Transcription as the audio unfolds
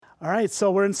All right, so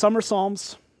we're in Summer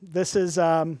Psalms. This is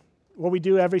what we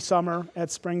do every summer at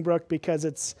Springbrook because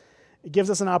it gives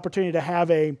us an opportunity to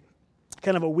have a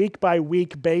kind of a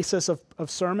week-by-week basis of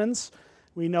sermons.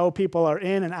 We know people are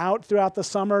in and out throughout the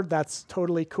summer. That's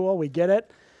totally cool. We get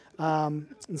it. And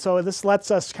so this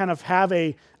lets us kind of have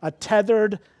a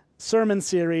tethered sermon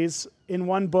series in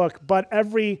one book, but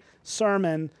every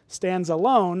sermon stands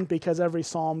alone because every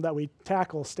psalm that we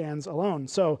tackle stands alone.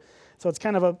 So it's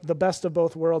kind of the best of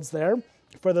both worlds there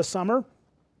for the summer.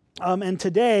 And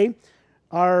today,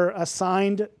 our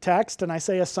assigned text, and I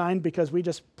say assigned because we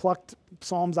just plucked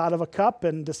psalms out of a cup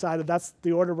and decided that's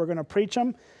the order we're going to preach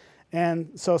them. And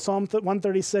so Psalm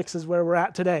 136 is where we're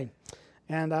at today.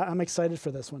 And I'm excited for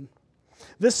this one.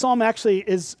 This psalm actually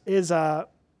is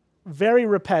very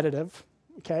repetitive.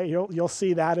 Okay, you'll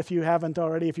see that if you haven't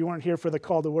already, if you weren't here for the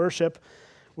call to worship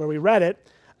where we read it.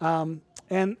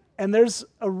 And there's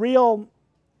a real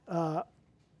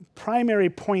primary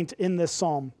point in this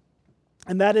psalm,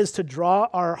 and that is to draw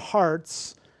our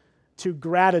hearts to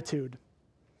gratitude.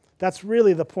 That's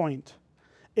really the point,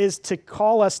 is to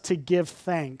call us to give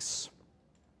thanks.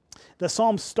 The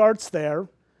psalm starts there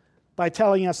by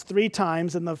telling us 3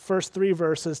 times in the first 3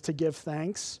 verses to give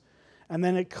thanks, and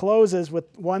then it closes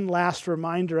with one last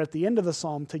reminder at the end of the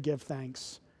psalm to give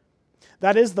thanks.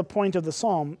 That is the point of the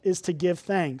psalm, is to give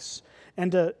thanks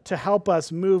and to help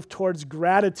us move towards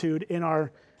gratitude in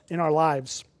our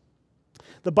lives.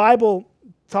 The Bible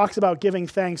talks about giving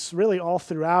thanks really all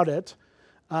throughout it.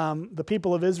 The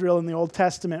people of Israel in the Old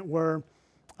Testament were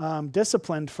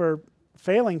disciplined for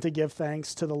failing to give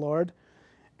thanks to the Lord.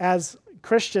 As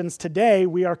Christians today,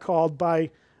 we are called by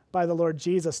the Lord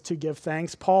Jesus to give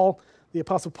thanks. The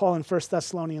Apostle Paul in 1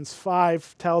 Thessalonians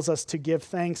 5 tells us to give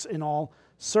thanks in all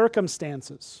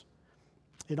circumstances.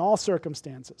 In all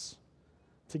circumstances,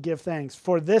 to give thanks.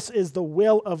 For this is the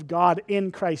will of God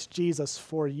in Christ Jesus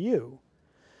for you.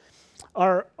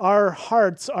 Our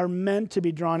hearts are meant to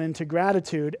be drawn into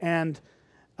gratitude, and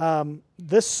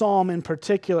this psalm in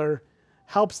particular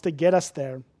helps to get us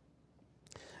there.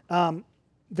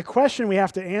 The question we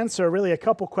have to answer, really a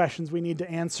couple questions we need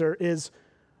to answer is,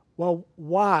 well,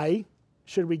 why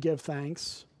should we give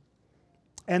thanks?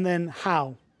 And then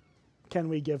how can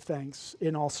we give thanks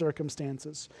in all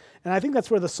circumstances? And I think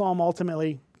that's where the psalm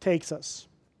ultimately takes us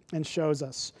and shows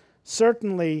us.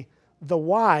 Certainly, the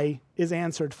why is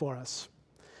answered for us.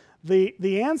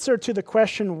 The answer to the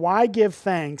question, why give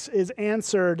thanks, is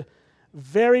answered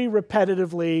very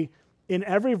repetitively in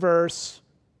every verse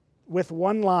with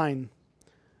one line.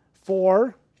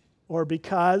 For, or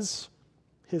because,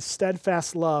 his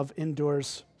steadfast love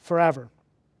endures forever.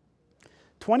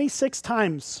 26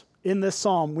 times in this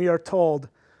psalm, we are told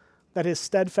that his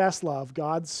steadfast love,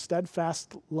 God's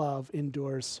steadfast love,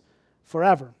 endures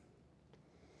forever.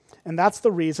 And that's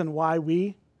the reason why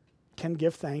we can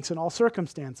give thanks in all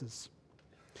circumstances.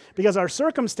 Because our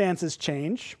circumstances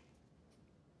change.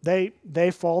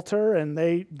 They falter and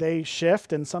they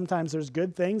shift, and sometimes there's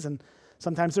good things and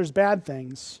sometimes there's bad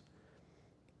things.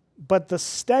 But the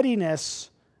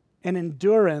steadiness and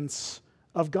endurance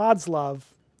of God's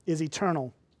love is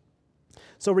eternal.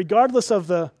 So regardless of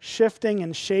the shifting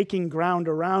and shaking ground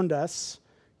around us,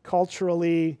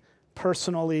 culturally,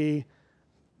 personally,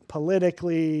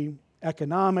 politically,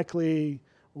 economically,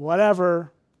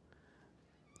 whatever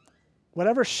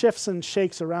shifts and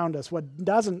shakes around us, what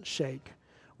doesn't shake,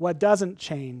 what doesn't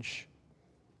change,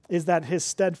 is that his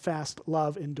steadfast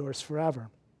love endures forever.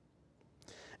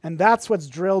 And that's what's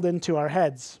drilled into our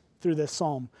heads through this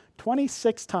psalm.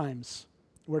 26 times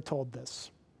we're told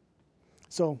this.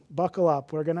 So buckle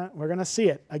up. We're gonna see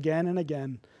it again and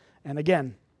again and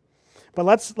again. But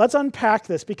let's unpack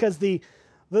this, because the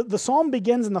psalm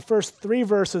begins in the first 3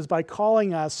 verses by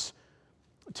calling us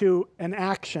to an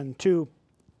action, to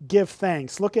give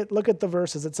thanks. Look at the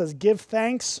verses. It says, "Give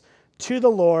thanks to the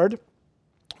Lord,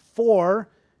 for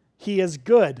he is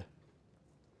good.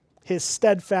 His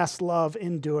steadfast love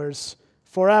endures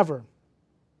forever.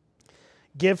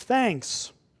 Give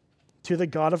thanks to the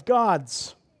God of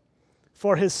gods,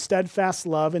 for his steadfast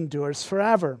love endures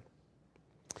forever.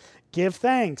 Give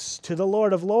thanks to the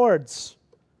Lord of lords,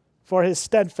 for his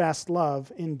steadfast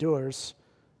love endures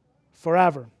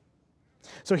forever."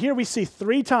 So here we see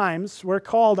 3 times we're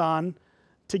called on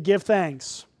to give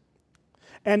thanks.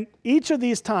 And each of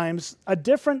these times, a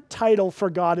different title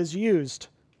for God is used.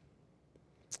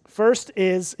 First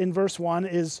is, in verse 1,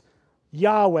 is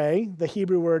Yahweh, the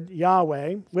Hebrew word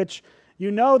Yahweh, which you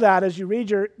know that as you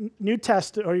read your New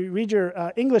Testament or you read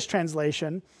your English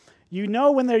translation, you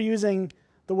know when they're using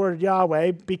the word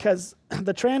Yahweh because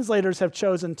the translators have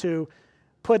chosen to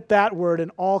put that word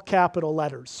in all capital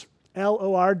letters.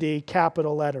 Lord,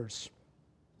 capital letters.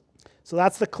 So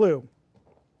that's the clue.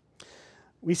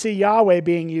 We see Yahweh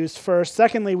being used first.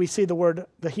 Secondly, we see the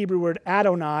Hebrew word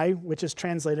Adonai, which is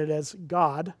translated as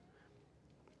God.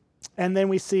 And then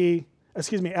we see,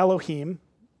 Elohim.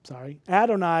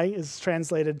 Adonai is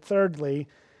translated thirdly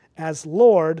as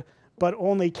Lord, but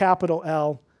only capital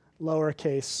L,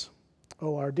 lowercase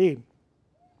O-R-D.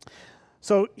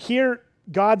 So here,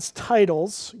 God's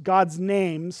titles, God's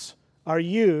names are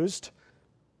used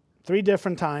 3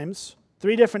 different times,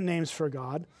 3 different names for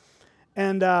God.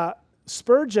 And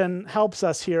Spurgeon helps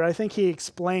us here. I think he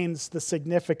explains the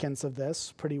significance of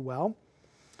this pretty well.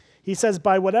 He says,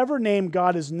 by whatever name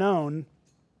God is known,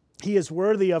 he is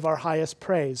worthy of our highest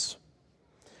praise.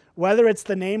 Whether it's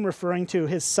the name referring to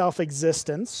his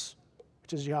self-existence,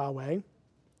 which is Yahweh,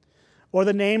 or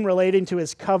the name relating to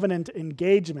his covenant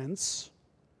engagements,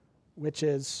 which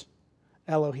is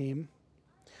Elohim,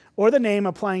 or the name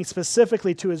applying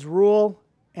specifically to his rule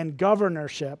and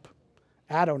governorship,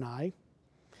 Adonai,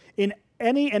 in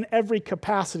any and every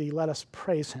capacity, let us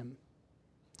praise him.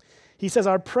 He says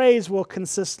our praise will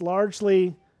consist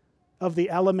largely of the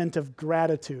element of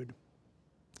gratitude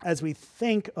as we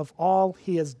think of all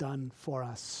he has done for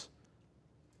us.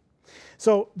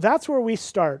 So that's where we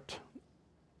start.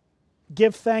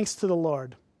 Give thanks to the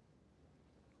Lord.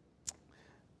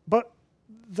 But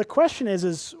the question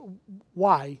is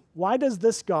why? Why does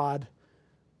this God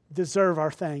deserve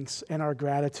our thanks and our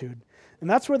gratitude? And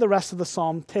that's where the rest of the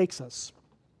psalm takes us.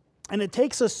 And it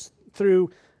takes us through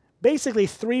basically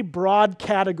 3 broad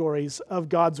categories of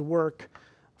God's work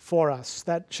for us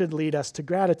that should lead us to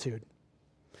gratitude.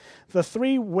 The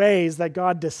 3 ways that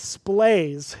God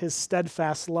displays his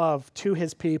steadfast love to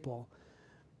his people.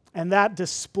 And that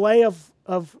display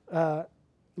of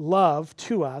love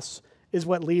to us is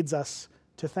what leads us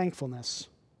to thankfulness.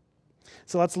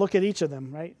 So let's look at each of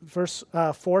them, right? Verse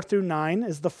 4 through 9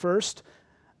 is the first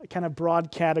kind of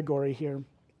broad category here.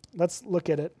 Let's look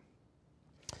at it.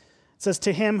 It says,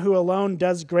 to him who alone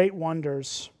does great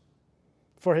wonders,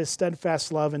 for his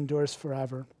steadfast love endures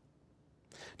forever.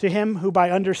 To him who by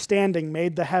understanding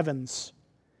made the heavens,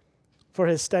 for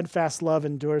his steadfast love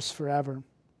endures forever.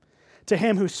 To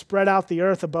him who spread out the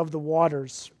earth above the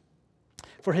waters,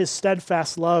 for his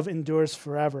steadfast love endures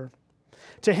forever.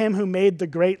 To him who made the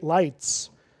great lights,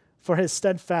 for his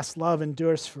steadfast love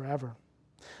endures forever.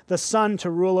 The sun to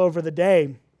rule over the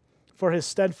day, for his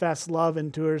steadfast love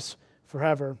endures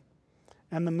forever.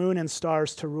 And the moon and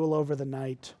stars to rule over the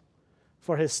night,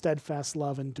 for his steadfast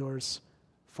love endures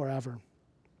forever.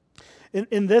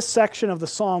 In this section of the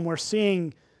psalm, we're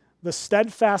seeing the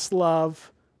steadfast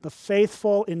love, the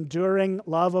faithful, enduring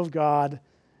love of God,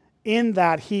 in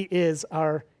that he is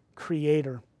our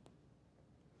creator.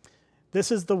 This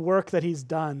is the work that he's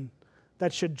done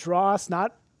that should draw us,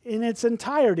 not in its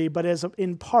entirety, but as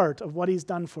in part of what he's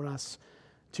done for us,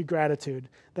 to gratitude,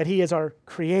 that he is our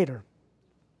creator.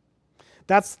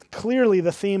 That's clearly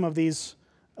the theme of these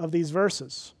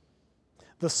verses.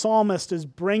 The psalmist is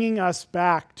bringing us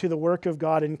back to the work of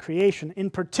God in creation. In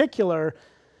particular,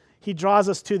 he draws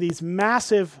us to these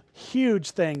massive,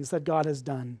 huge things that God has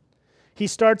done. He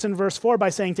starts in verse 4 by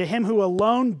saying, to him who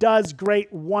alone does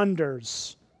great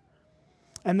wonders.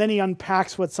 And then he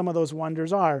unpacks what some of those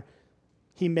wonders are.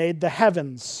 He made the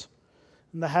heavens.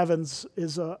 And the heavens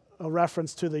is a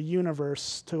reference to the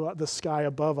universe, to the sky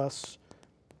above us.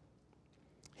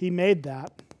 He made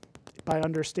that by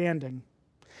understanding.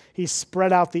 He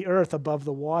spread out the earth above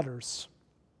the waters.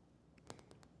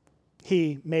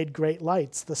 He made great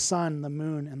lights, the sun, the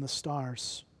moon, and the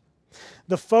stars.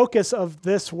 The focus of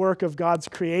this work of God's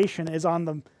creation is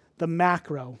on the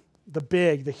macro, the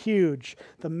big, the huge,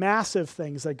 the massive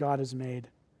things that God has made.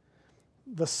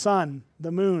 The sun,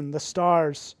 the moon, the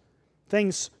stars,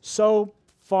 things so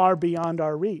far beyond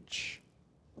our reach.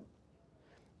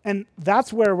 And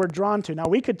that's where we're drawn to. Now,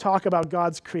 we could talk about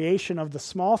God's creation of the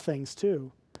small things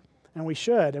too, and we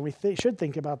should, and we should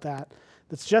think about that.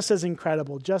 That's just as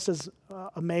incredible, just as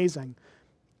amazing.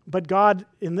 But God,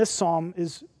 in this psalm,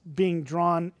 is being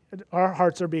drawn, our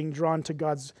hearts are being drawn to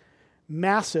God's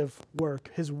massive work,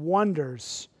 his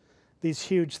wonders, these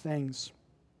huge things.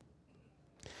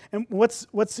 And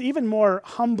what's even more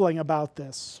humbling about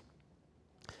this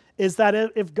is that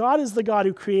if God is the God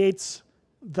who creates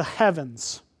the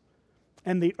heavens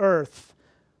and the earth,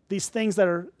 these things that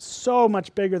are so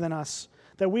much bigger than us,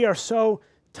 that we are so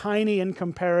tiny in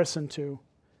comparison to,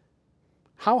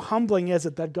 how humbling is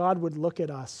it that God would look at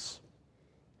us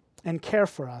and care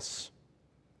for us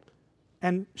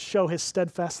and show his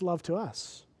steadfast love to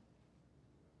us?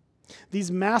 These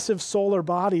massive solar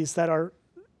bodies that are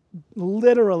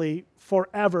literally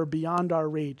forever beyond our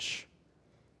reach,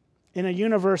 in a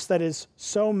universe that is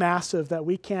so massive that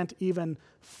we can't even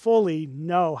fully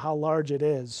know how large it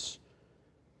is.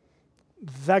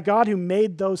 That God who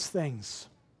made those things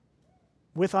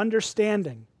with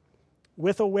understanding,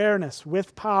 with awareness,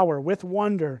 with power, with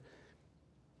wonder,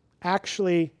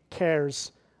 actually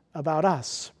cares about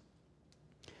us.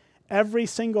 Every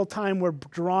single time we're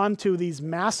drawn to these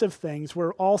massive things,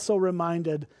 we're also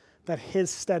reminded that his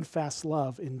steadfast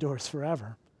love endures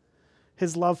forever.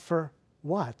 His love for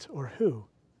what or who?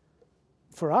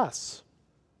 For us,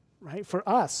 right? For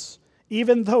us.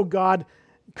 Even though God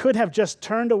could have just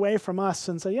turned away from us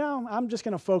and said, yeah, I'm just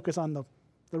going to focus on the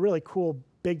really cool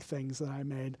big things that I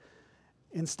made.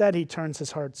 Instead, he turns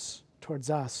his hearts towards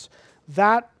us.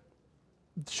 That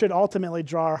should ultimately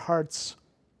draw our hearts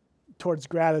towards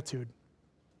gratitude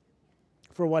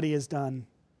for what he has done.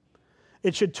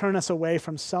 It should turn us away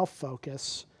from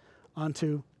self-focus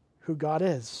onto who God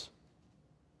is.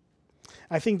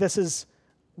 I think this is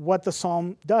what the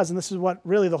psalm does, and this is what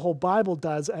really the whole Bible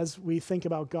does as we think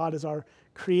about God as our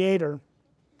creator.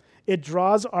 It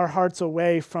draws our hearts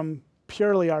away from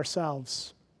purely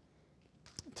ourselves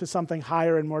to something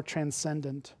higher and more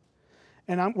transcendent.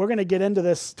 And we're going to get into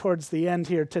this towards the end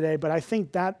here today, but I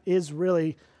think that is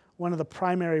really one of the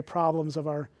primary problems of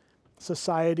our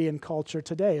society and culture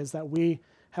today, is that we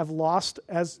have lost,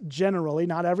 as generally,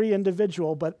 not every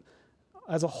individual, but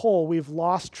as a whole, we've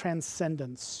lost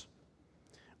transcendence.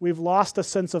 We've lost a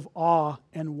sense of awe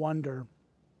and wonder.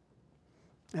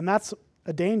 And that's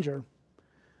a danger,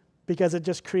 because it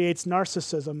just creates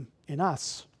narcissism in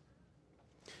us.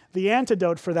 The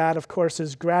antidote for that, of course,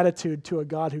 is gratitude to a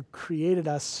God who created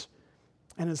us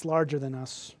and is larger than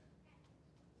us.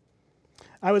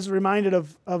 I was reminded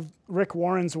of Rick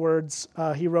Warren's words.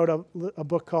 He wrote a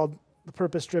book called The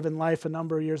Purpose-Driven Life a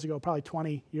number of years ago, probably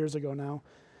 20 years ago now.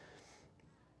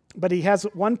 But he has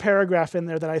one paragraph in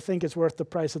there that I think is worth the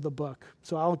price of the book.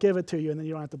 So I'll give it to you, and then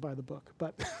you don't have to buy the book.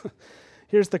 But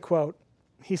here's the quote.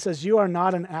 He says, "You are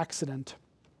not an accident.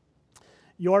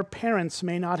 Your parents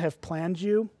may not have planned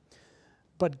you,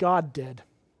 but God did.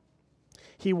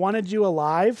 He wanted you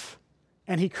alive,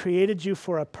 and he created you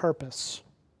for a purpose.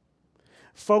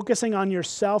 Focusing on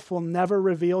yourself will never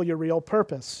reveal your real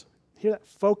purpose." Hear that?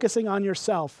 Focusing on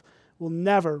yourself will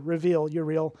never reveal your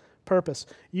real purpose.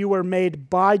 You were made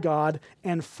by God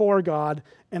and for God,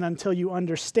 and until you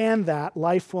understand that,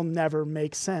 life will never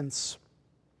make sense.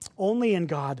 Only in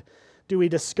God do we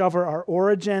discover our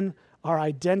origin, our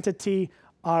identity,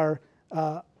 our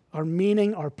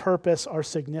meaning, our purpose, our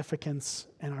significance,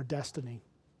 and our destiny.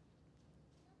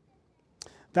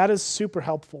 That is super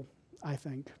helpful, I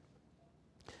think,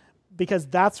 because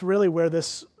that's really where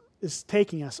this is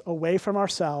taking us, away from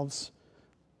ourselves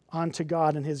onto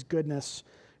God and his goodness,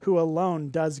 who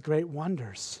alone does great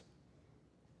wonders.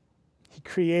 He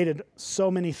created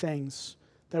so many things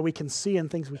that we can see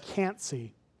and things we can't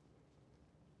see.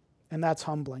 And that's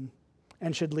humbling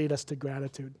and should lead us to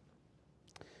gratitude.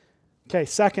 Okay,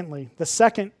 secondly, the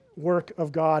second work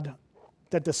of God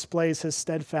that displays his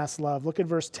steadfast love. Look at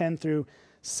verse 10 through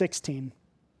 16.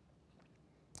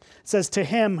 It says, "To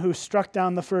him who struck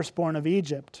down the firstborn of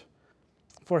Egypt,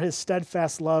 for his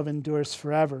steadfast love endures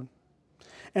forever,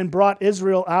 and brought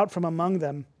Israel out from among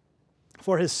them,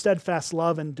 for his steadfast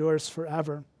love endures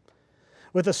forever.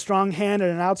 With a strong hand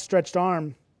and an outstretched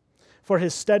arm, for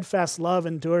his steadfast love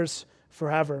endures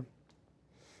forever.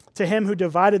 To him who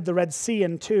divided the Red Sea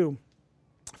in two,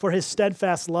 for his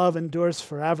steadfast love endures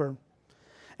forever,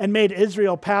 and made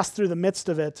Israel pass through the midst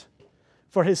of it,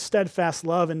 for his steadfast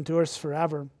love endures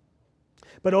forever.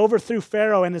 But overthrew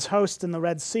Pharaoh and his host in the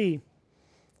Red Sea,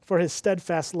 for his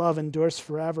steadfast love endures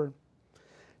forever.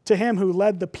 To him who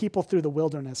led the people through the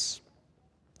wilderness,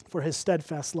 for his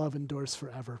steadfast love endures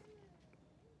forever."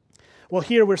 Well,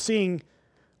 here we're seeing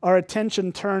our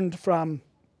attention turned from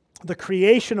the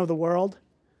creation of the world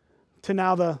to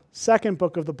now the second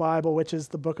book of the Bible, which is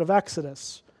the book of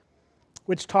Exodus,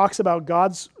 which talks about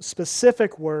God's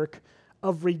specific work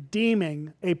of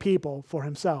redeeming a people for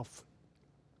himself.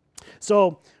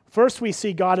 So first we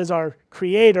see God as our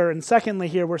creator, and secondly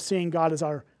here we're seeing God as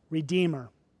our redeemer.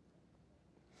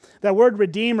 That word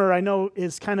redeemer, I know,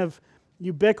 is kind of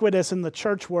ubiquitous in the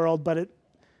church world, but it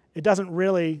doesn't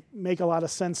really make a lot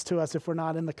of sense to us if we're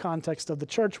not in the context of the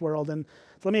church world. And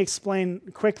let me explain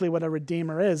quickly what a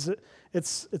redeemer is.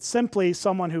 It's simply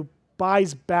someone who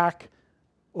buys back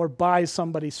or buys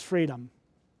somebody's freedom,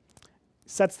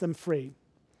 sets them free.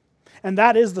 And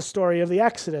that is the story of the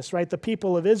Exodus, right? The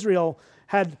people of Israel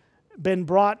had been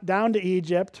brought down to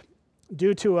Egypt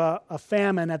due to a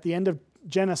famine at the end of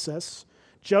Genesis.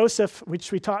 Joseph,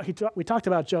 which we talked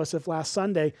about Joseph last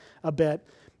Sunday a bit.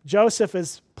 Joseph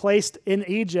is placed in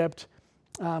Egypt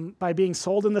by being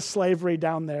sold into slavery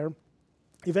down there,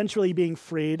 eventually being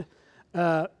freed,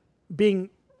 being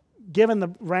given the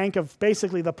rank of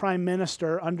basically the prime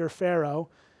minister under Pharaoh,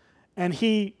 and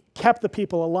he kept the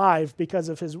people alive because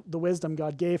of the wisdom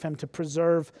God gave him to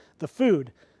preserve the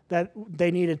food that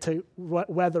they needed to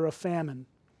weather a famine.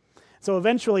 So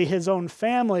eventually his own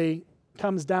family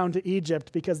comes down to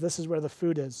Egypt because this is where the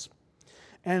food is.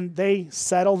 And they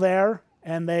settle there,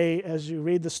 and they, as you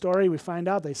read the story, we find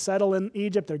out they settle in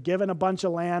Egypt. They're given a bunch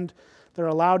of land. They're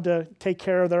allowed to take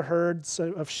care of their herds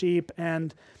of sheep.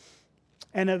 And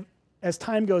as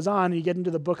time goes on, you get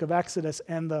into the book of Exodus,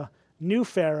 and the new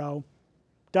Pharaoh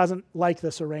doesn't like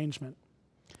this arrangement.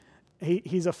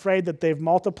 He's afraid that they've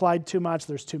multiplied too much.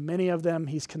 There's too many of them.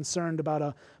 He's concerned about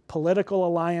a political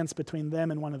alliance between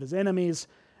them and one of his enemies,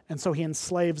 and so he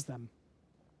enslaves them.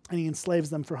 And he enslaves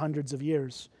them for hundreds of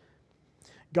years.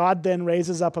 God then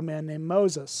raises up a man named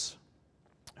Moses,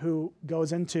 who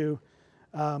goes into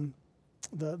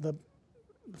the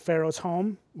Pharaoh's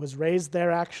home, was raised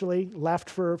there actually, left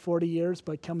for 40 years,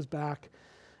 but comes back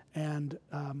and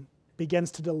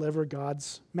begins to deliver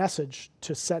God's message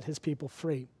to set his people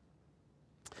free.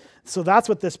 So that's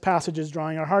what this passage is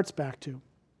drawing our hearts back to.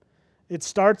 It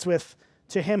starts with,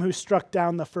 "To him who struck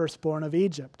down the firstborn of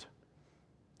Egypt,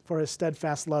 for his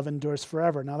steadfast love endures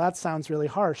forever." Now that sounds really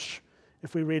harsh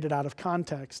if we read it out of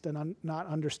context and not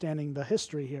understanding the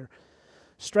history here.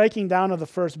 Striking down of the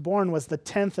firstborn was the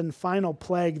 10th and final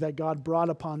plague that God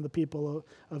brought upon the people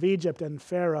of Egypt and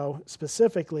Pharaoh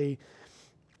specifically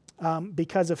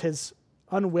because of his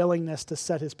unwillingness to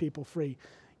set his people free.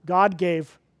 God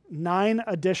gave 9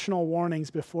 additional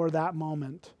warnings before that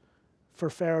moment for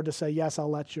Pharaoh to say, "Yes, I'll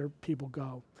let your people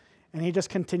go." And he just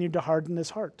continued to harden his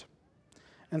heart.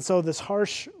 And so this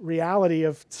harsh reality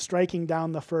of striking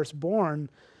down the firstborn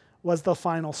was the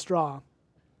final straw.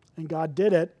 And God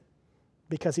did it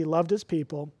because he loved his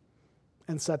people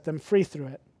and set them free through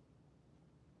it.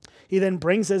 He then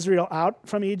brings Israel out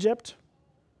from Egypt,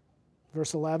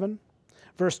 verse 11.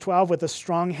 Verse 12, with a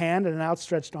strong hand and an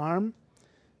outstretched arm.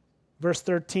 Verse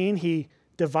 13, he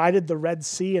divided the Red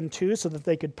Sea in two so that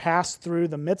they could pass through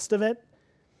the midst of it.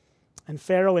 And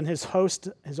Pharaoh and his host,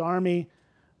 his army,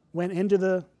 went into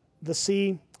the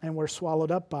sea and were swallowed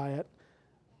up by it.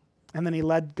 And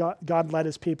then God led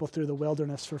his people through the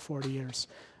wilderness for 40 years.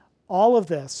 All of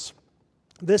this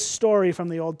story from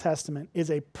the Old Testament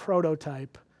is a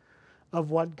prototype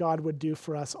of what God would do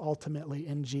for us ultimately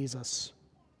in Jesus.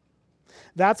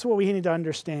 That's what we need to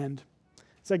understand.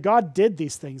 Is that God did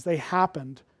these things. They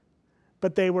happened.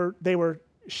 But they were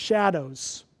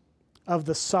shadows of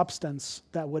the substance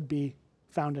that would be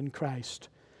found in Christ.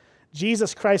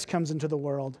 Jesus Christ comes into the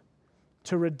world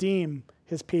to redeem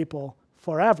his people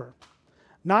forever.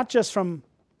 Not just from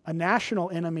a national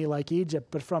enemy like Egypt,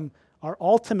 but from our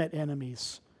ultimate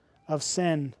enemies of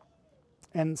sin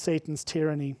and Satan's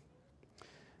tyranny.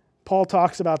 Paul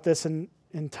talks about this in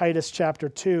Titus chapter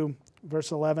 2,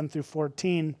 verse 11 through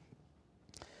 14,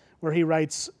 where he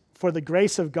writes, "For the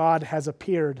grace of God has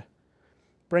appeared,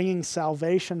 bringing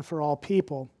salvation for all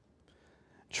people,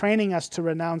 training us to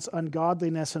renounce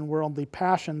ungodliness and worldly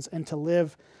passions and to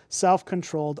live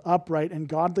self-controlled, upright, and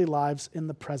godly lives in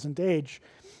the present age,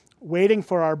 waiting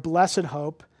for our blessed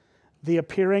hope, the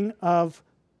appearing of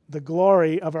the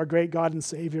glory of our great God and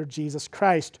Savior, Jesus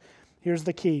Christ." Here's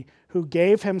the key: who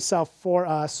gave himself for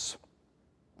us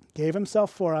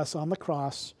on the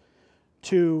cross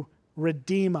to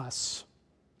redeem us.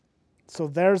 So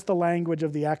there's the language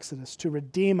of the Exodus, to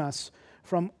redeem us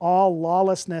from all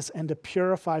lawlessness and to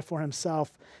purify for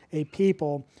himself a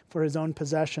people for his own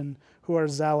possession who are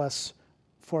zealous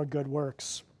for good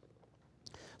works.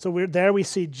 So we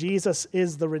see Jesus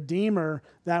is the Redeemer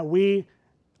that we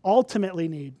ultimately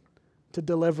need to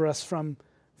deliver us from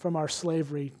our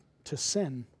slavery to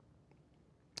sin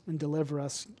and deliver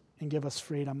us and give us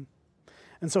freedom.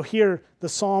 And so here, the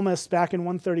psalmist back in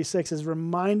 136 is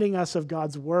reminding us of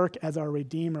God's work as our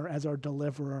Redeemer, as our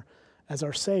Deliverer, as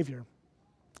our Savior.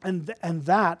 And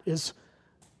that is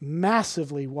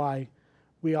massively why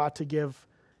we ought to give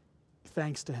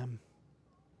thanks to him.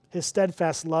 His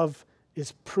steadfast love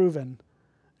is proven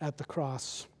at the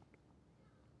cross.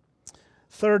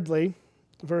 Thirdly,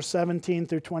 verse 17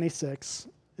 through 26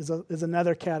 is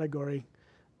another category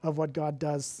of what God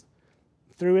does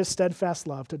through his steadfast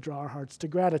love to draw our hearts to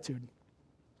gratitude.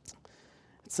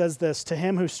 It says this, "To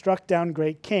him who struck down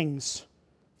great kings,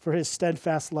 for his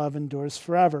steadfast love endures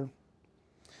forever,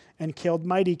 and killed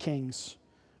mighty kings,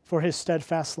 for his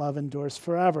steadfast love endures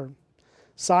forever.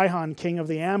 Sihon, king of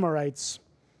the Amorites,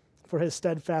 for his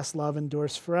steadfast love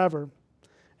endures forever.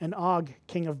 and Og,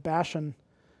 king of Bashan,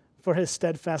 for his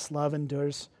steadfast love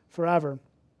endures forever,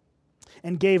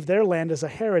 and gave their land as a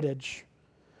heritage,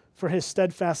 for his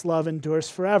steadfast love endures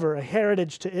forever, a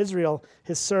heritage to Israel,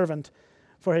 his servant,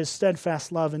 for his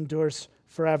steadfast love endures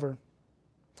forever.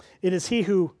 It is he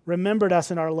who remembered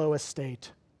us in our low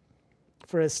estate,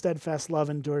 for his steadfast love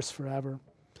endures forever,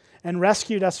 and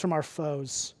rescued us from our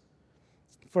foes,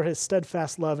 for his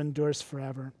steadfast love endures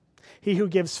forever. He who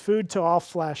gives food to all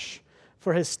flesh,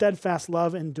 for his steadfast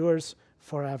love endures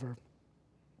forever.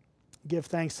 Give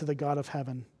thanks to the God of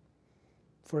heaven,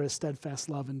 for his steadfast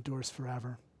love endures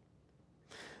forever.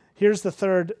 Here's the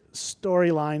third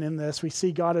storyline in this. We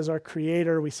see God as our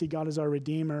creator, we see God as our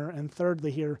redeemer, and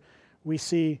thirdly here, we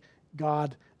see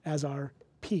God as our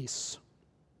peace.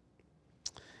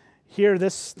 Here,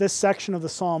 this section of the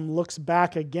psalm looks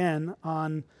back again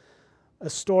on a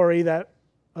story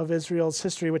of Israel's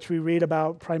history, which we read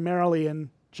about primarily in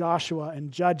Joshua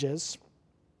and Judges,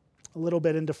 a little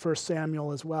bit into 1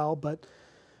 Samuel as well, but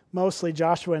mostly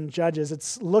Joshua and Judges.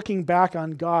 It's looking back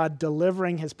on God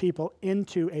delivering his people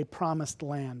into a promised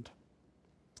land,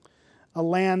 a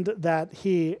land that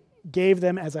he gave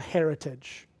them as a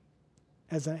heritage,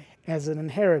 as an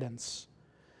inheritance.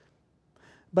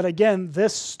 But again,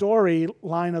 this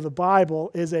storyline of the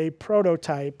Bible is a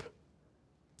prototype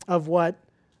of what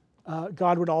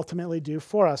God would ultimately do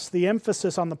for us. The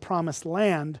emphasis on the promised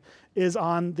land is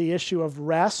on the issue of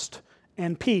rest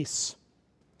and peace.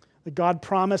 That God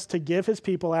promised to give his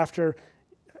people after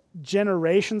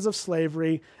generations of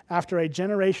slavery, after a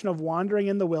generation of wandering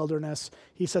in the wilderness.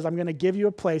 He says, I'm going to give you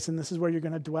a place, and this is where you're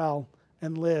going to dwell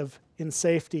and live in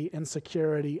safety and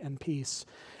security and peace.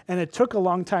 And it took a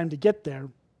long time to get there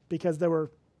because there were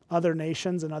other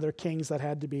nations and other kings that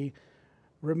had to be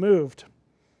removed.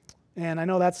 And I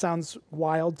know that sounds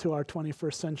wild to our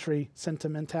 21st century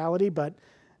sentimentality, but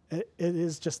it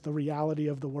is just the reality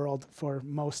of the world for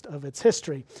most of its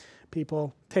history.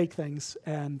 People take things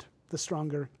and the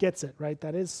stronger gets it, right?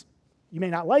 That is, you may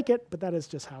not like it, but that is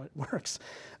just how it works.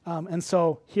 And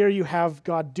so here you have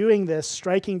God doing this,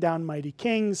 striking down mighty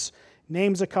kings,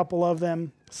 names a couple of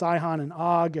them, Sihon and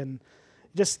Og, and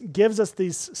just gives us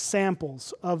these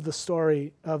samples of the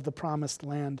story of the promised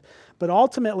land. But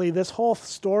ultimately, this whole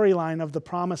storyline of the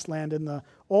promised land in the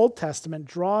Old Testament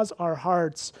draws our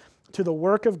hearts to the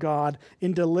work of God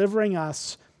in delivering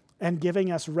us and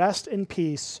giving us rest and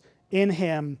peace in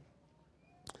him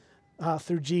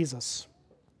through Jesus.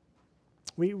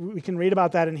 We can read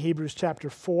about that in Hebrews chapter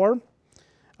 4,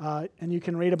 and you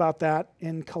can read about that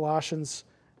in Colossians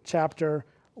chapter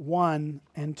 1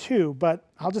 and 2, but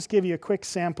I'll just give you a quick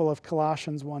sample of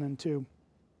Colossians 1 and 2,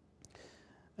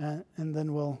 and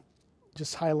then we'll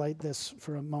just highlight this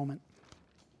for a moment.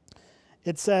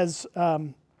 It says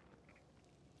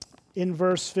in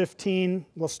verse 15,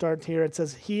 we'll start here, it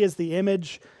says, He is the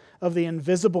image of the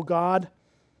invisible God,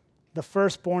 the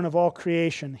firstborn of all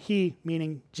creation. He,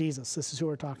 meaning Jesus, this is who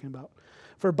we're talking about.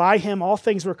 For by him all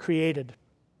things were created,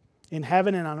 in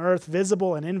heaven and on earth,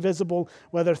 visible and invisible,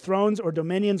 whether thrones or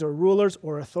dominions or rulers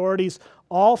or authorities,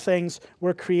 all things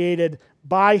were created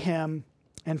by him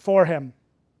and for him.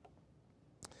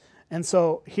 And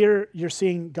so here you're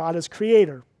seeing God as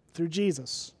creator through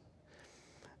Jesus.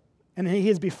 And he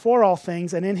is before all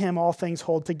things, and in him all things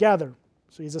hold together.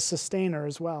 So he's a sustainer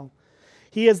as well.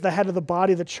 He is the head of the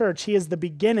body of the church. He is the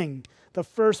beginning, the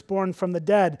firstborn from the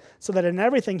dead, so that in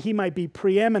everything he might be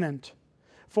preeminent.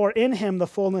 For in him the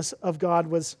fullness of God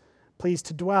was pleased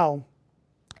to dwell,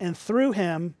 and through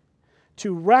him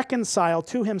to reconcile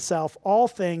to himself all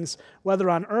things, whether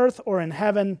on earth or in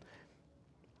heaven,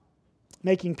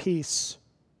 making peace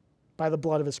by the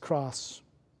blood of his cross.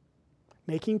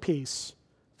 Making peace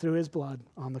through his blood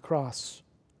on the cross.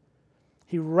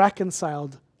 He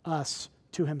reconciled us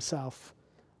to himself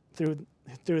through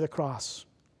the cross.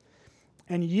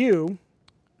 And you,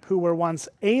 who were once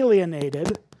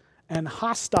alienated and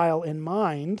hostile in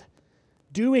mind,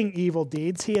 doing evil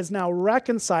deeds, he is now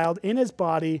reconciled in his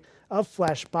body of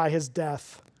flesh by his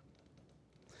death.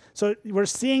 So we're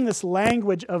seeing this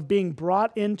language of being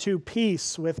brought into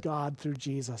peace with God through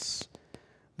Jesus.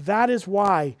 That is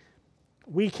why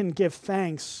we can give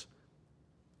thanks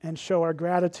and show our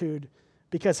gratitude,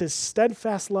 because his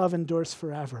steadfast love endures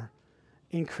forever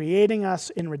in creating us,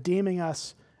 in redeeming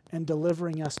us, and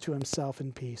delivering us to himself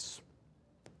in peace.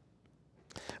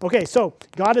 Okay, so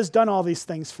God has done all these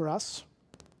things for us.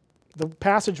 The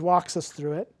passage walks us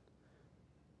through it.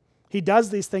 He does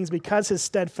these things because his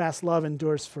steadfast love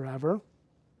endures forever.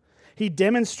 He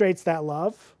demonstrates that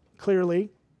love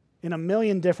clearly in a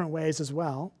million different ways as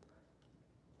well.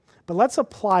 But let's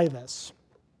apply this.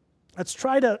 Let's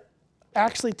try to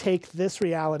actually take this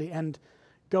reality and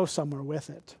go somewhere with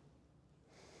it.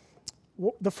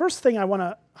 The first thing I want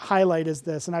to highlight is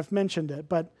this, and I've mentioned it,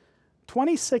 but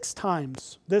 26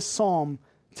 times this psalm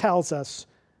tells us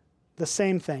the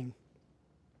same thing.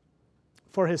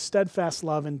 For his steadfast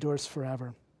love endures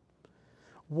forever.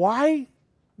 Why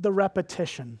the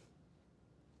repetition?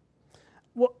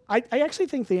 Well, I actually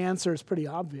think the answer is pretty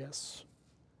obvious.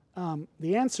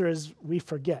 The answer is we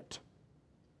forget.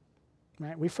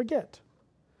 Right? We forget.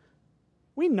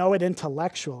 We know it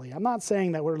intellectually. I'm not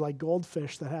saying that we're like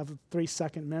goldfish that have a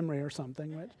 3-second memory or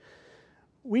something. Right?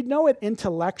 We know it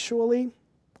intellectually.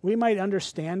 We might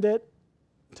understand it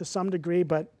to some degree,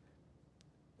 but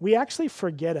we actually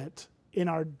forget it in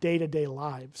our day-to-day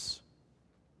lives.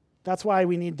 That's why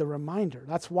we need the reminder.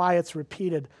 That's why it's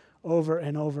repeated over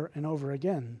and over and over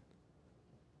again.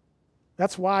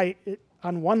 That's why,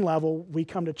 on one level, we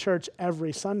come to church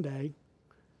every Sunday,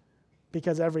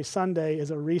 because every Sunday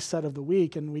is a reset of the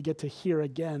week and we get to hear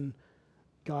again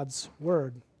God's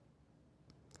word.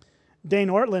 Dane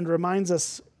Ortland reminds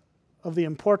us of the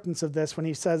importance of this when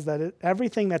he says that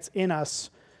everything that's in us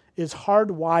is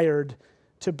hardwired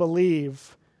to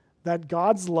believe that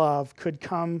God's love could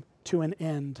come to an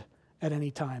end at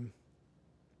any time.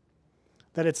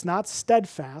 That it's not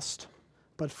steadfast,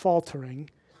 but faltering,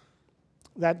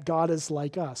 that God is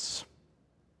like us.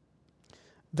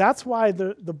 That's why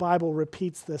the Bible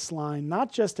repeats this line,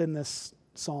 not just in this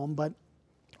psalm, but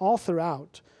all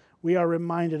throughout. We are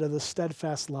reminded of the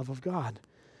steadfast love of God.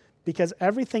 Because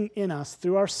everything in us,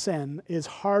 through our sin, is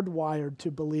hardwired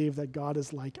to believe that God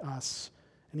is like us.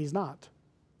 And he's not.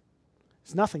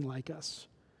 He's nothing like us.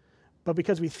 But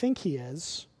because we think he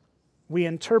is, we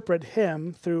interpret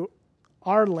him through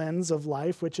our lens of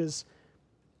life, which is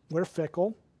we're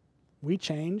fickle, we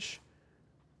change,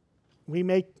 we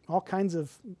make all kinds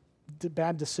of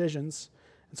bad decisions.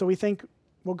 And so we think,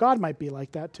 well, God might be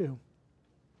like that too.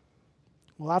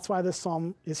 Well, that's why this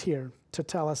psalm is here, to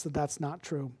tell us that that's not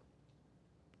true.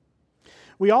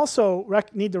 We also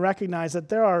need to recognize that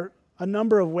there are a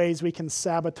number of ways we can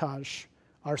sabotage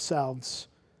ourselves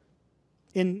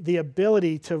in the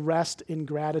ability to rest in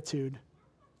gratitude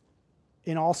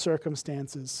in all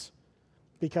circumstances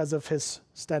because of his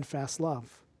steadfast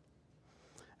love.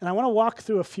 And I want to walk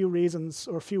through a few reasons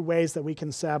or a few ways that we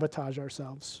can sabotage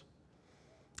ourselves.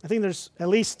 I think there's at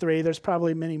least 3. There's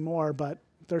probably many more, but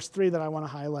there's 3 that I want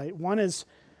to highlight. One is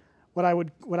what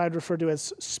I'd refer to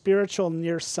as spiritual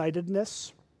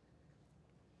nearsightedness.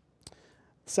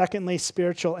 Secondly,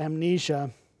 spiritual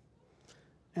amnesia.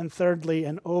 And thirdly,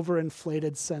 an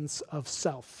overinflated sense of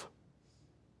self.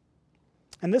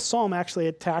 And this psalm actually,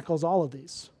 it tackles all of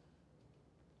these.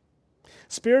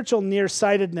 Spiritual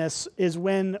nearsightedness is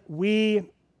when we,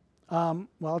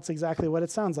 it's exactly what it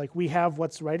sounds like. We have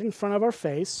what's right in front of our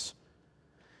face,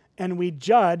 and we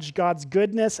judge God's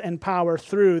goodness and power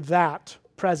through that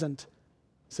present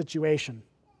situation.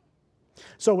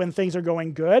 So when things are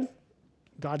going good,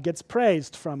 God gets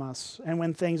praised from us. And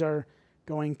when things are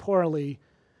going poorly,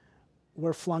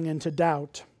 we're flung into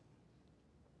doubt.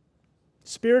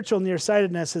 Spiritual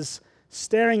nearsightedness is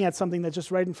staring at something that's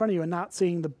just right in front of you and not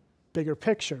seeing the bigger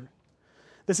picture.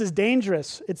 This is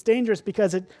dangerous. It's dangerous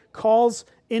because it calls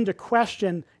into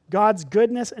question God's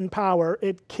goodness and power.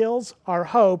 It kills our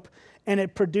hope, and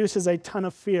it produces a ton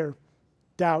of fear,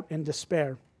 doubt, and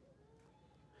despair.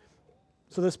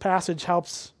 So this passage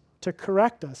helps to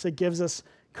correct us. It gives us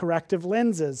corrective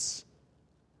lenses.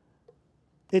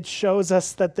 It shows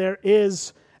us that there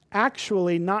is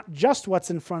actually not just what's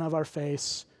in front of our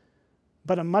face,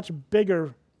 but a much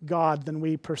bigger God than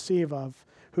we perceive of,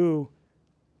 who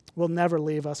will never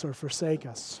leave us or forsake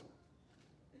us.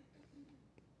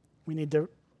 We need to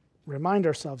remind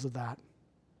ourselves of that.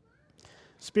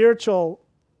 Spiritual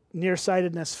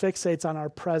nearsightedness fixates on our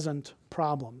present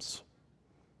problems.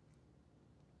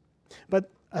 But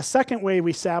a second way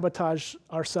we sabotage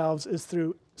ourselves is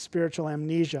through spiritual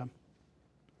amnesia.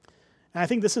 And I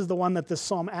think this is the one that this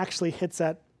psalm actually hits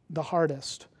at the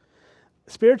hardest.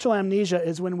 Spiritual amnesia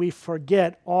is when we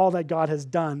forget all that God has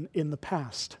done in the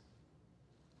past.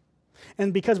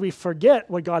 And because we forget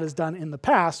what God has done in the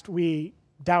past, we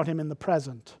doubt him in the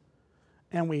present,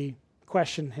 and we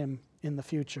question him in the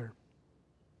future.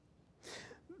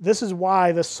 This is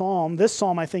why this psalm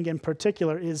I think in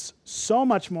particular, is so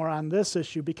much more on this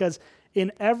issue, because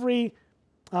in every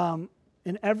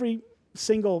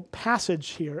single passage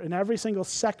here, in every single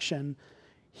section,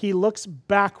 he looks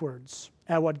backwards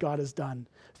at what God has done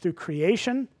through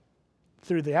creation,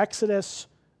 through the Exodus,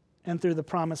 and through the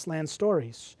Promised Land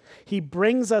stories. He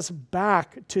brings us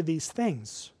back to these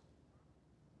things.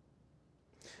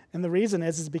 And the reason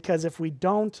is because if we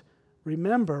don't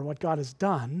remember what God has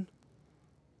done,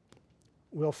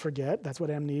 we'll forget. That's what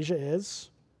amnesia is.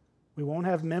 We won't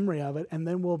have memory of it, and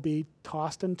then we'll be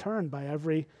tossed and turned by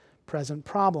every present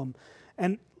problem.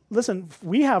 And listen,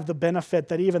 we have the benefit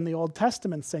that even the Old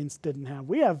Testament saints didn't have.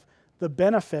 We have the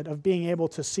benefit of being able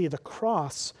to see the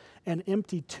cross and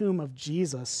empty tomb of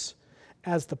Jesus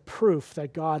as the proof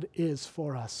that God is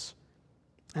for us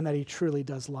and that he truly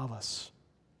does love us.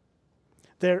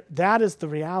 That is the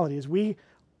reality, is we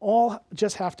all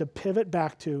just have to pivot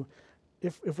back to,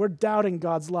 if we're doubting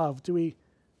God's love, do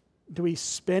we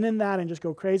spin in that and just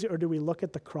go crazy, or do we look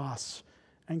at the cross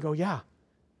and go, yeah,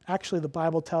 actually the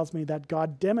Bible tells me that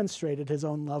God demonstrated his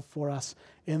own love for us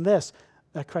in this,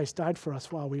 that Christ died for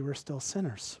us while we were still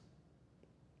sinners.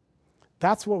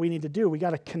 That's what we need to do. We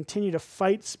got to continue to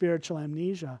fight spiritual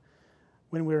amnesia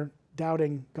when we're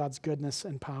doubting God's goodness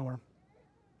and power.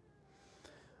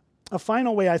 A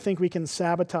final way I think we can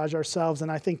sabotage ourselves,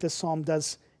 and I think this psalm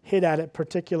does hit at it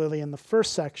particularly in the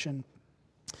first section,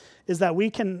 is that we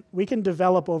can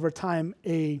develop over time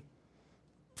an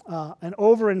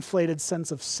overinflated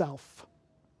sense of self,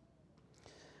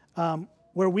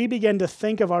 where we begin to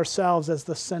think of ourselves as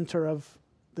the center of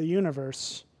the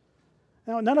universe.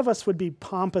 Now, none of us would be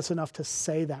pompous enough to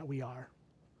say that we are,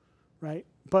 right?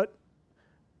 But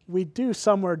we do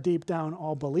somewhere deep down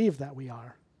all believe that we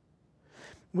are.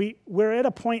 We're at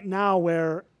a point now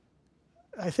where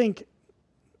I think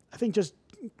just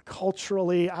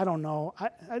culturally, I don't know.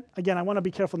 Again, I want to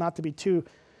be careful not to be too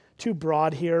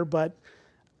broad here, but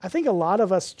I think a lot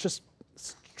of us just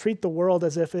treat the world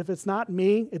as if it's not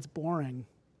me, it's boring.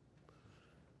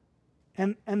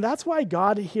 And that's why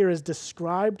God here is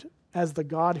described as the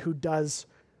God who does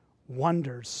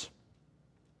wonders.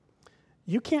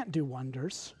 You can't do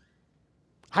wonders.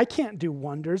 I can't do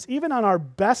wonders. Even on our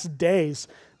best days,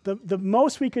 the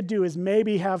most we could do is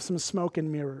maybe have some smoke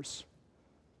and mirrors.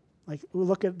 Like,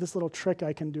 look at this little trick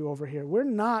I can do over here. We're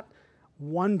not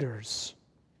wonders.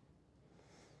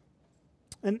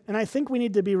 And I think we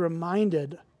need to be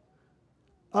reminded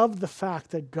of the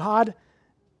fact that God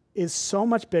is so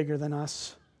much bigger than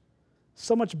us,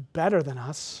 so much better than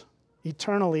us,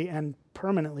 eternally and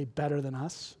permanently better than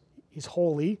us. He's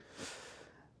holy.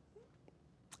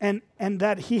 And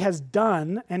that he has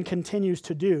done and continues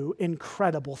to do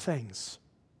incredible things.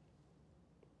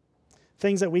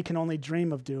 Things that we can only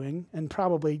dream of doing and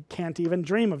probably can't even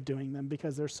dream of doing them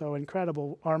because they're so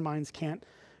incredible, our minds can't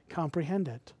comprehend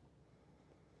it.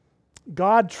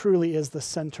 God truly is the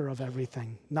center of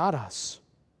everything, not us.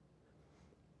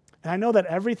 And I know that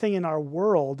everything in our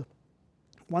world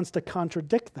wants to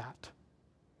contradict that.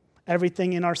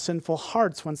 Everything in our sinful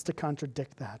hearts wants to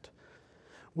contradict that.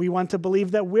 We want to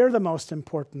believe that we're the most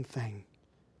important thing.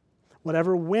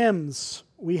 Whatever whims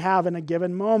we have in a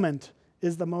given moment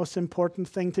is the most important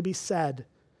thing to be said.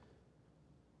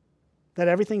 That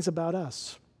everything's about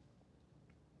us.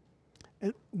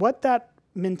 And what that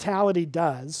mentality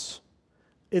does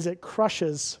is it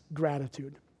crushes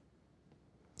gratitude.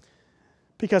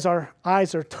 Because our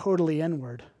eyes are totally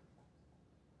inward.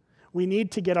 We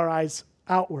need to get our eyes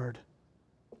outward.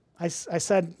 I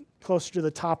said closer to the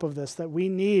top of this that we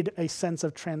need a sense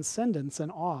of transcendence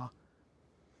and awe.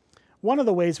 One of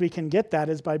the ways we can get that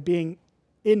is by being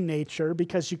in nature,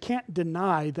 because you can't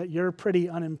deny that you're pretty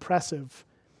unimpressive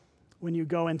when you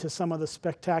go into some of the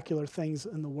spectacular things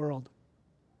in the world.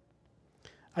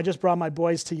 I just brought my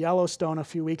boys to Yellowstone a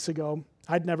few weeks ago.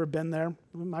 I'd never been there,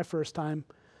 my first time.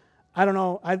 I don't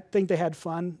know, I think they had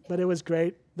fun, but it was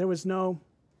great. There was no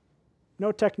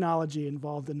technology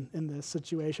involved in this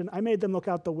situation. I made them look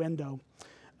out the window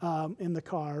in the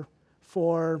car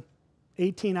for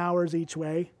 18 hours each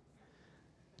way,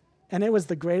 and it was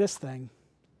the greatest thing.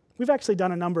 We've actually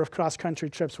done a number of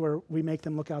cross-country trips where we make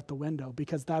them look out the window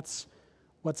because that's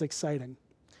what's exciting.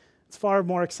 It's far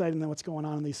more exciting than what's going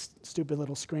on these stupid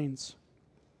little screens.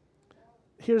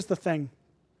 Here's the thing.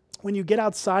 When you get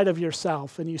outside of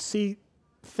yourself and you see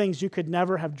things you could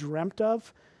never have dreamt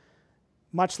of,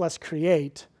 much less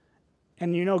create,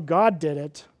 and you know God did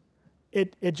it,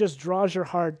 it just draws your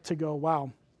heart to go,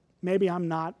 wow, maybe I'm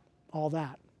not all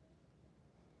that.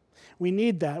 We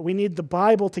need that. We need the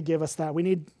Bible to give us that. We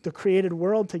need the created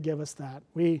world to give us that.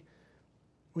 We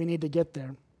need to get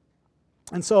there.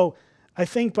 And so I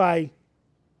think by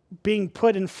being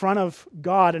put in front of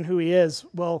God and who he is,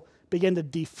 we'll begin to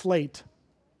deflate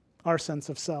our sense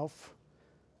of self.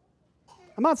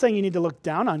 I'm not saying you need to look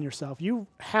down on yourself. You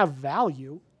have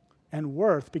value and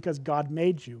worth because God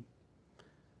made you.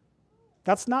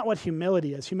 That's not what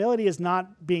humility is. Humility is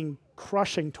not being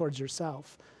crushing towards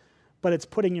yourself, but it's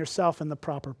putting yourself in the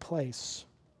proper place,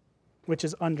 which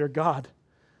is under God,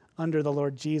 under the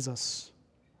Lord Jesus.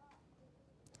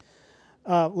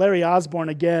 Larry Osborne,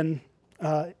 again,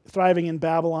 Thriving in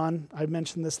Babylon. I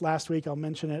mentioned this last week. I'll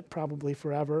mention it probably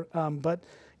forever. But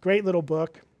great little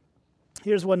book.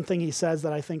 Here's one thing he says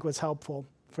that I think was helpful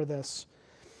for this.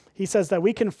 He says that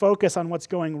we can focus on what's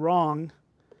going wrong,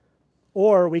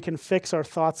 or we can fix our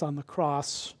thoughts on the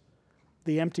cross,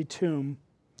 the empty tomb,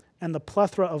 and the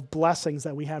plethora of blessings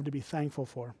that we have to be thankful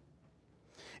for.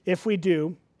 If we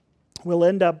do, we'll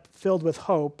end up filled with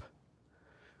hope,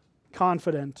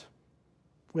 confident,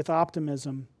 with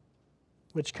optimism,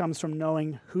 which comes from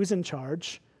knowing who's in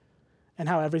charge and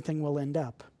how everything will end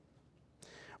up.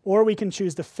 Or we can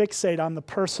choose to fixate on the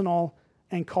personal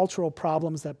and cultural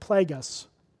problems that plague us.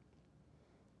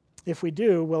 If we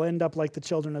do, we'll end up like the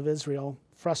children of Israel,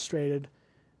 frustrated,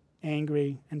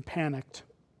 angry, and panicked,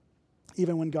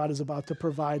 even when God is about to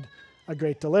provide a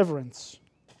great deliverance.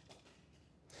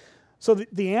 So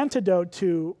the antidote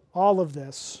to all of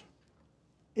this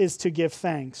is to give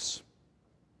thanks.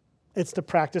 It's to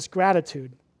practice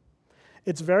gratitude.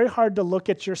 It's very hard to look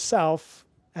at yourself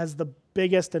as the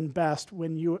biggest and best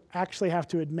when you actually have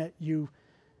to admit you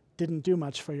didn't do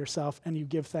much for yourself and you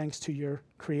give thanks to your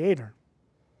Creator.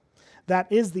 That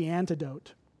is the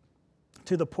antidote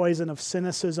to the poison of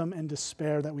cynicism and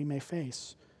despair that we may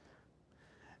face.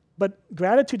 But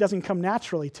gratitude doesn't come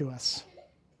naturally to us,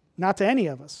 not to any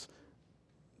of us,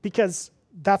 because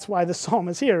that's why the psalm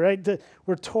is here, right?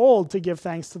 We're told to give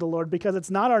thanks to the Lord because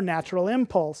it's not our natural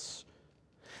impulse.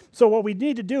 So what we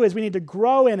need to do is we need to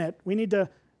grow in it. We need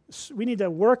to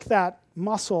work that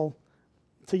muscle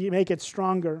to make it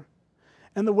stronger.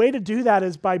 And the way to do that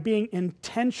is by being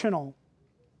intentional,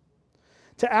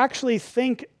 to actually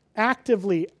think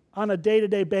actively on a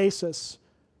day-to-day basis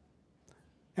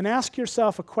and ask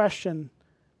yourself a question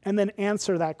and then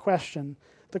answer that question.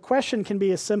 The question can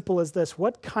be as simple as this: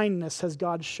 what kindness has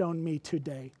God shown me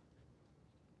today?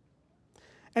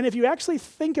 And if you actually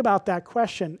think about that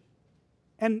question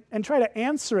and try to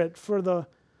answer it for the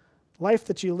life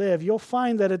that you live, you'll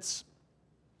find that it's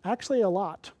actually a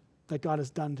lot that God has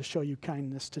done to show you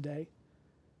kindness today.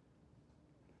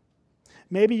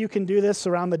 Maybe you can do this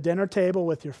around the dinner table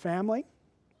with your family.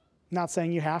 Not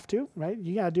saying you have to, right?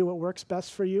 You got to do what works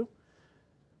best for you.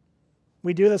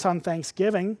 We do this on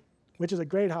Thanksgiving, which is a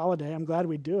great holiday. I'm glad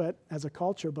we do it as a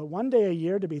culture, but one day a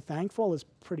year to be thankful is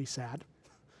pretty sad.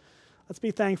 Let's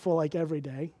be thankful like every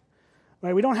day.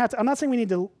 Right? We don't have to, I'm not saying we need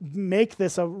to make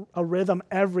this a rhythm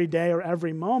every day or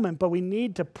every moment, but we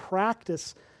need to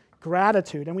practice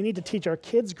gratitude, and we need to teach our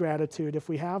kids gratitude if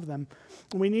we have them.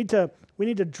 And we need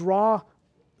to draw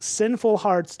sinful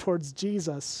hearts towards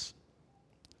Jesus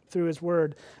through his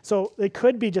word. So it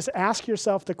could be just ask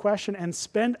yourself the question and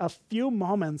spend a few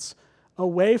moments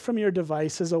away from your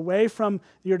devices, away from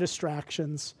your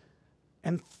distractions,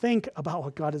 and think about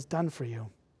what God has done for you.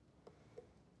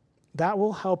 That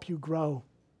will help you grow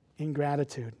in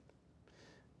gratitude.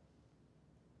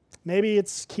 Maybe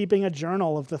it's keeping a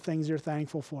journal of the things you're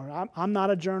thankful for. I'm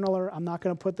not a journaler. I'm not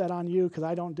going to put that on you because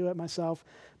I don't do it myself.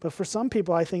 But for some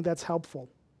people, I think that's helpful.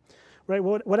 Right?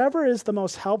 Whatever is the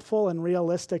most helpful and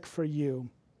realistic for you,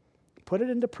 put it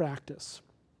into practice.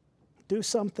 Do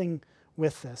something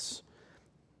with this.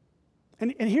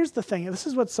 And here's the thing. This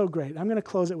is what's so great. I'm going to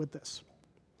close it with this.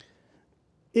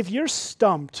 If you're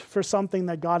stumped for something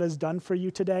that God has done for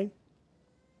you today,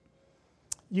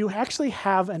 you actually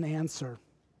have an answer.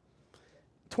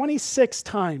 26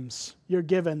 times you're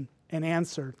given an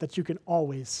answer that you can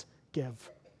always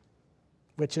give,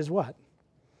 which is what?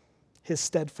 His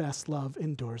steadfast love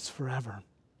endures forever.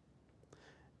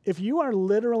 If you are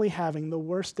literally having the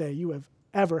worst day you have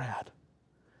ever had,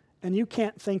 and you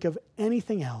can't think of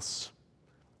anything else,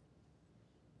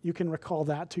 you can recall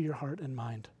that to your heart and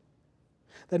mind.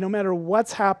 That no matter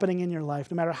what's happening in your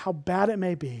life, no matter how bad it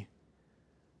may be,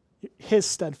 his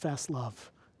steadfast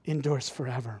love endures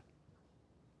forever.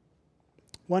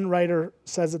 One writer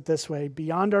says it this way: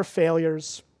 beyond our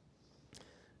failures,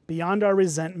 beyond our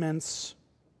resentments,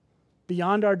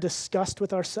 beyond our disgust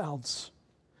with ourselves,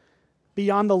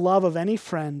 beyond the love of any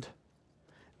friend,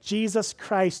 Jesus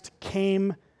Christ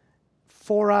came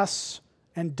for us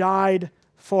and died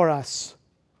for us.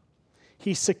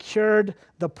 He secured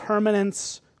the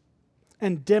permanence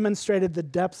and demonstrated the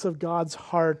depths of God's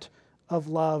heart of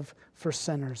love for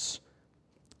sinners.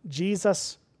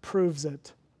 Jesus proves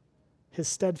it. His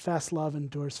steadfast love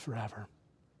endures forever.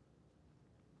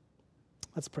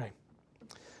 Let's pray.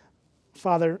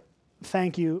 Father,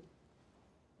 thank you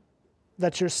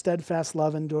that your steadfast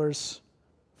love endures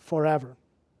forever.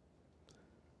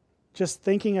 Just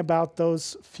thinking about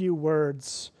those few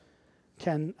words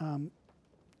can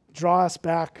draw us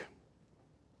back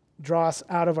draw us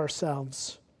out of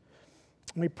ourselves.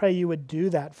 And we pray you would do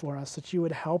that for us, that you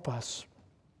would help us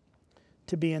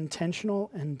to be intentional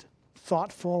and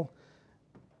thoughtful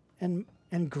and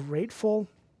grateful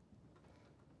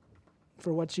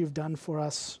for what you've done for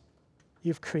us.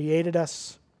 You've created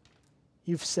us.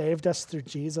 You've saved us through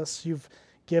Jesus. You've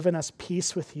given us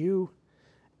peace with you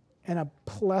and a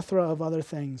plethora of other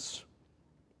things.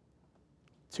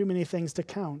 Too many things to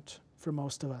count for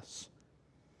most of us.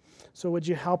 So would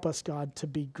you help us, God, to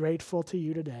be grateful to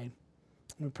you today?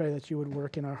 And we pray that you would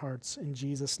work in our hearts. In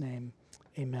Jesus' name,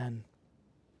 amen.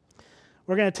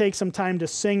 We're going to take some time to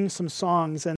sing some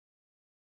songs. And